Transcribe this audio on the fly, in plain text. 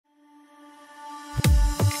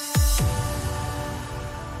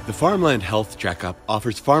The Farmland Health Checkup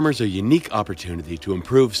offers farmers a unique opportunity to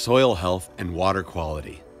improve soil health and water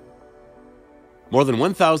quality. More than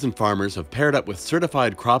 1,000 farmers have paired up with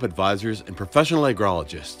certified crop advisors and professional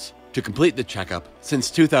agrologists to complete the checkup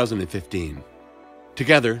since 2015.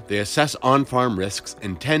 Together, they assess on-farm risks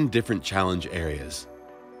in 10 different challenge areas.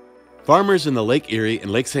 Farmers in the Lake Erie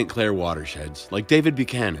and Lake St. Clair watersheds, like David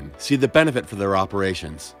Buchanan, see the benefit for their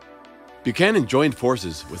operations. Buchanan joined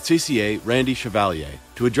forces with CCA Randy Chevalier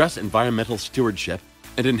to address environmental stewardship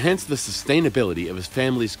and enhance the sustainability of his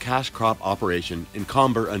family's cash crop operation in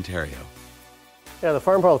Comber, Ontario. Yeah, the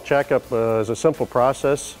farm health checkup is a simple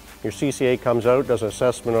process. Your CCA comes out, does an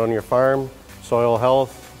assessment on your farm, soil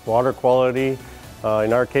health, water quality.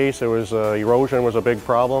 In our case, it was erosion was a big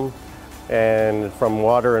problem, and from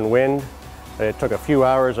water and wind. It took a few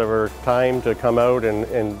hours of our time to come out,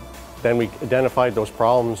 and then we identified those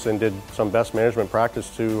problems and did some best management practice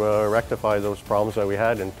to rectify those problems that we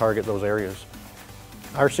had and target those areas.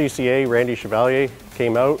 Our CCA, Randy Chevalier,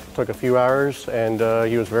 came out, took a few hours, and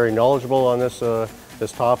he was very knowledgeable on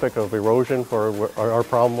this topic of erosion for what our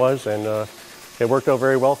problem was, and it worked out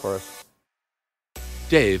very well for us.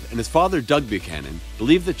 Dave and his father Doug Buchanan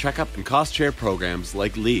believe the checkup and cost share programs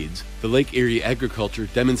like LEADS, the Lake Erie Agriculture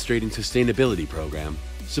Demonstrating Sustainability Program,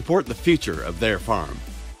 support the future of their farm.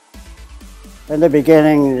 In the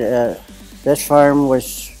beginning, this farm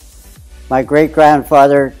was, my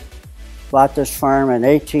great-grandfather bought this farm in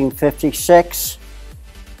 1856,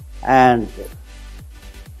 and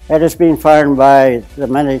it has been farmed by the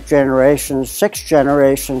many generations, 6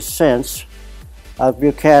 generations since, of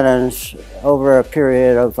Buchanan's over a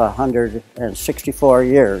period of 164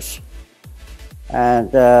 years. And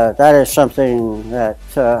that is something that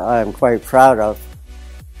I'm quite proud of.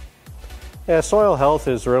 Yeah, soil health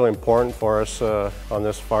is really important for us on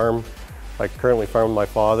this farm. I currently farm with my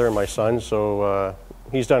father and my son, so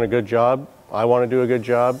he's done a good job. I want to do a good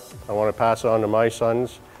job. I want to pass it on to my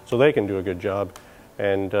sons so they can do a good job.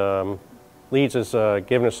 And LEADS has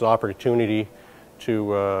given us the opportunity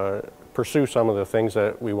to pursue some of the things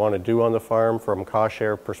that we want to do on the farm from a cost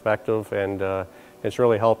share perspective, and it's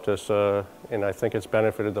really helped us, and I think it's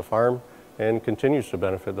benefited the farm and continues to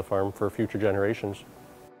benefit the farm for future generations.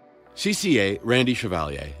 CCA Randy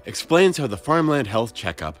Chevalier explains how the Farmland Health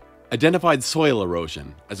Checkup identified soil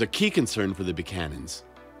erosion as a key concern for the Buchanans.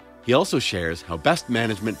 He also shares how best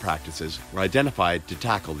management practices were identified to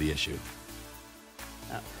tackle the issue.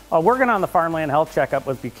 Working on the Farmland Health Checkup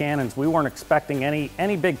with Buchanans, we weren't expecting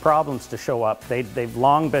any big problems to show up. They've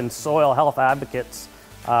long been soil health advocates,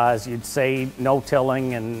 as you'd say,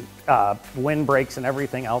 no-tilling and windbreaks and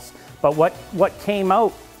everything else. But what came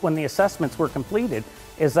out when the assessments were completed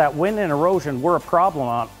is that wind and erosion were a problem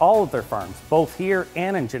on all of their farms, both here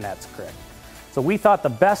and in Jeanette's Creek. So we thought the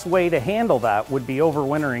best way to handle that would be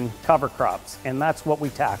overwintering cover crops, and that's what we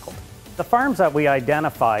tackled. The farms that we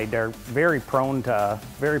identified are very prone to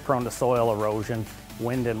soil erosion,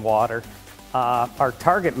 wind and water. Our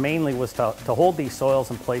target mainly was to hold these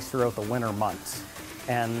soils in place throughout the winter months.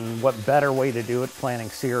 And what better way to do it, planting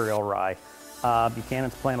cereal rye.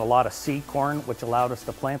 Buchanan's plant a lot of seed corn, which allowed us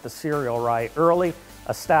to plant the cereal rye early,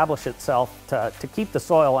 establish itself to keep the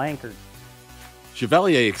soil anchored.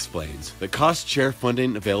 Chevalier explains that cost share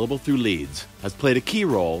funding available through LEADS has played a key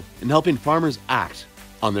role in helping farmers act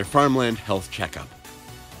on their Farmland Health Checkup.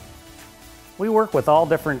 We work with all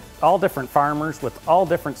different farmers with all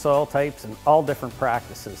different soil types and all different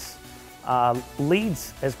practices.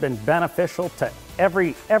 LEADS has been beneficial to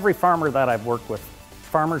every farmer that I've worked with.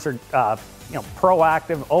 Farmers are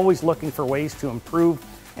proactive, always looking for ways to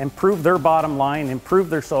improve their bottom line, improve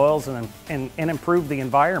their soils, and improve the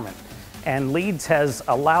environment. And LEADS has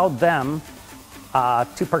allowed them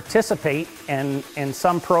to participate in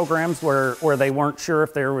some programs where they weren't sure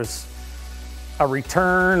if there was a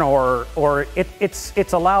return, or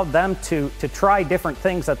it's allowed them to try different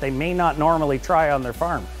things that they may not normally try on their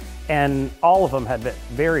farm. And all of them had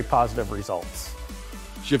very positive results.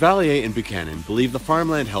 Chevalier and Buchanan believe the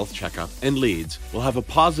Farmland Health Checkup and LEADS will have a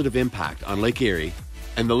positive impact on Lake Erie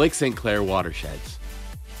and the Lake St. Clair watersheds.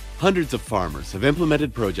 Hundreds of farmers have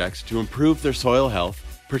implemented projects to improve their soil health,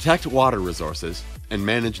 protect water resources, and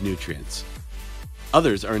manage nutrients.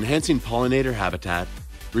 Others are enhancing pollinator habitat,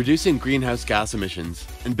 reducing greenhouse gas emissions,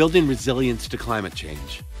 and building resilience to climate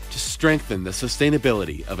change to strengthen the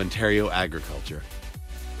sustainability of Ontario agriculture.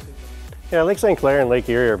 Yeah, Lake St. Clair and Lake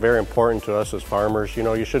Erie are very important to us as farmers. You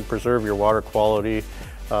know, you should preserve your water quality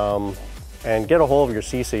and get a hold of your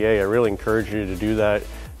CCA. I really encourage you to do that.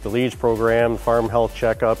 The LEADS program, Farm Health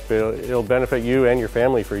Checkup, it'll benefit you and your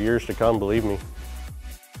family for years to come, believe me.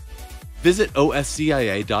 Visit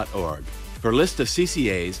oscia.org for a list of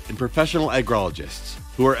CCAs and professional agrologists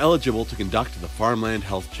who are eligible to conduct the Farmland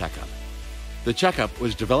Health Checkup. The checkup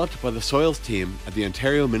was developed by the Soils team at the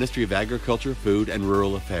Ontario Ministry of Agriculture, Food and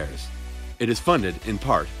Rural Affairs. It is funded, in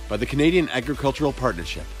part, by the Canadian Agricultural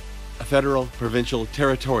Partnership, a federal, provincial,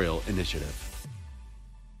 territorial initiative.